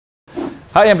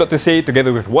Hi, I'm Dr. Say,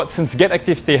 together with Watson's Get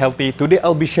Active, Stay Healthy. Today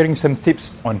I'll be sharing some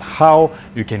tips on how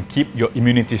you can keep your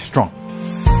immunity strong.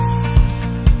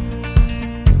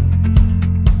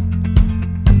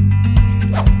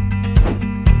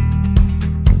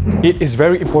 It is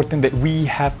very important that we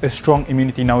have a strong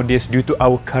immunity nowadays due to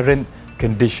our current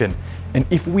condition. And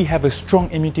if we have a strong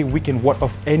immunity, we can ward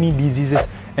off any diseases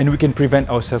and we can prevent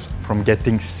ourselves from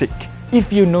getting sick.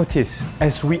 If you notice,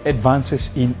 as we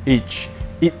advances in age,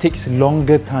 it takes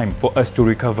longer time for us to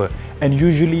recover, and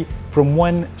usually from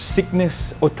one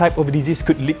sickness or type of disease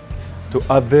could lead to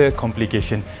other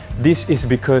complications. This is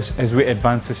because as we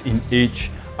advances in age,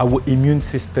 our immune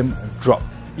system drops.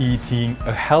 Eating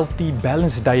a healthy,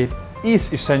 balanced diet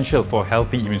is essential for a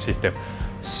healthy immune system.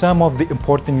 Some of the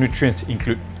important nutrients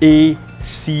include A,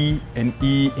 C, and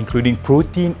E, including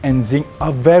protein and zinc,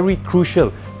 are very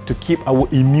crucial to keep our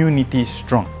immunity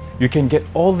strong. You can get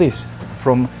all this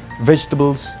from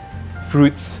vegetables,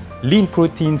 fruits, lean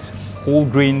proteins, whole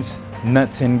grains,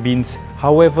 nuts and beans.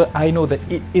 However, I know that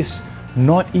it is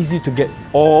not easy to get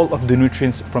all of the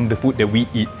nutrients from the food that we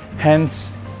eat.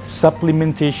 Hence,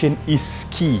 supplementation is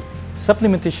key.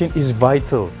 Supplementation is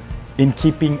vital in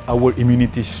keeping our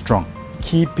immunity strong.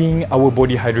 Keeping our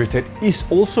body hydrated is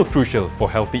also crucial for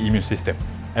healthy immune system.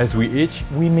 As we age,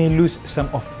 we may lose some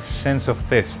of sense of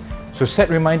thirst. So set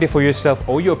reminder for yourself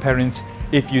or your parents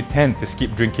if you tend to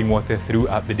skip drinking water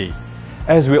throughout the day.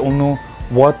 As we all know,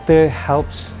 water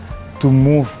helps to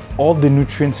move all the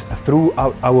nutrients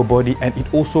throughout our body, and it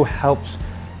also helps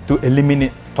to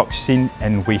eliminate toxin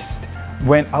and waste.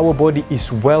 When our body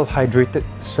is well hydrated,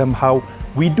 somehow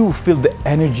we do feel the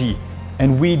energy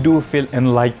and we do feel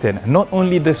enlightened. Not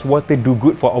only does water do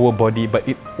good for our body, but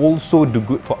it also do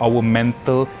good for our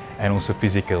mental and also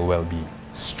physical well-being.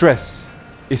 Stress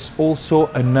is also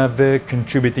another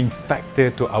contributing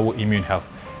factor to our immune health.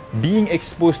 Being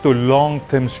exposed to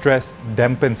long-term stress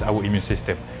dampens our immune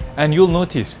system. And you'll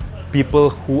notice people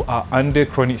who are under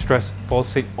chronic stress fall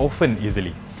sick often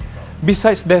easily.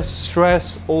 Besides that,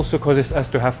 stress also causes us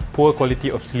to have poor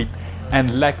quality of sleep,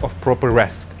 and lack of proper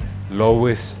rest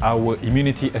lowers our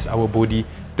immunity as our body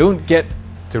don't get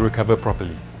to recover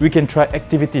properly. We can try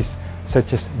activities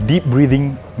such as deep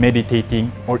breathing,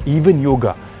 meditating, or even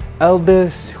yoga.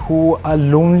 Elders who are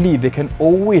lonely, they can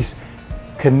always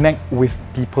connect with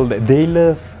people that they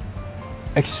love,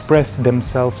 express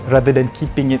themselves rather than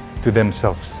keeping it to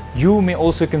themselves. You may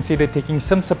also consider taking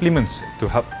some supplements to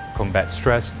help combat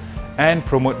stress and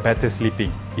promote better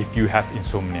sleeping if you have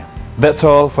insomnia. That's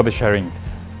all for the sharing.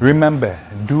 Remember,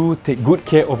 do take good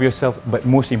care of yourself, but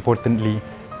most importantly,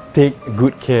 take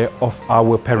good care of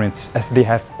our parents, as they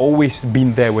have always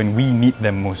been there when we need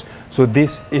them most. So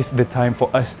this is the time for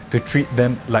us to treat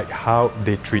them like how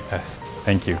they treat us.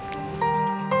 Thank you.